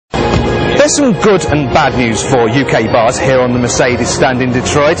There's some good and bad news for UK bars here on the Mercedes stand in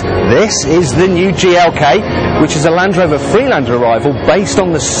Detroit. This is the new GLK, which is a Land Rover Freelander arrival based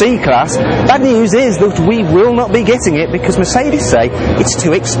on the C-Class. Bad news is that we will not be getting it because Mercedes say it's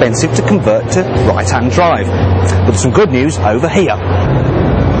too expensive to convert to right-hand drive. But there's some good news over here.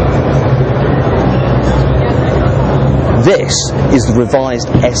 This is the revised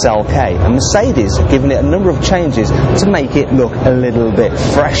SLK, and Mercedes have given it a number of changes to make it look a little bit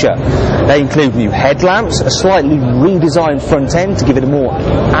fresher. They include new headlamps, a slightly redesigned front end to give it a more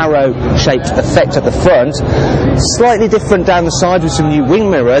arrow-shaped effect at the front, slightly different down the side with some new wing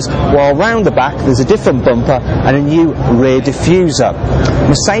mirrors, while round the back there's a different bumper and a new rear diffuser.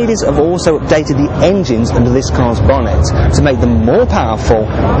 Mercedes have also updated the engines under this car's bonnet to make them more powerful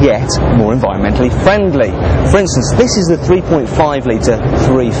yet more environmentally friendly. For instance, this is the 3.5 litre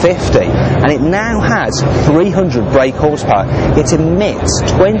 350 and it now has 300 brake horsepower. It emits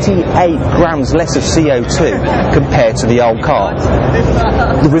 28 grams less of CO2 compared to the old car.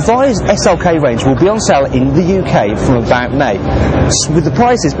 The revised SLK range will be on sale in the UK from about May, with the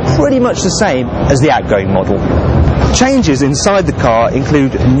prices pretty much the same as the outgoing model. Changes inside the car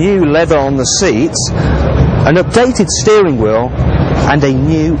include new leather on the seats, an updated steering wheel and a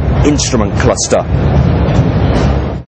new instrument cluster.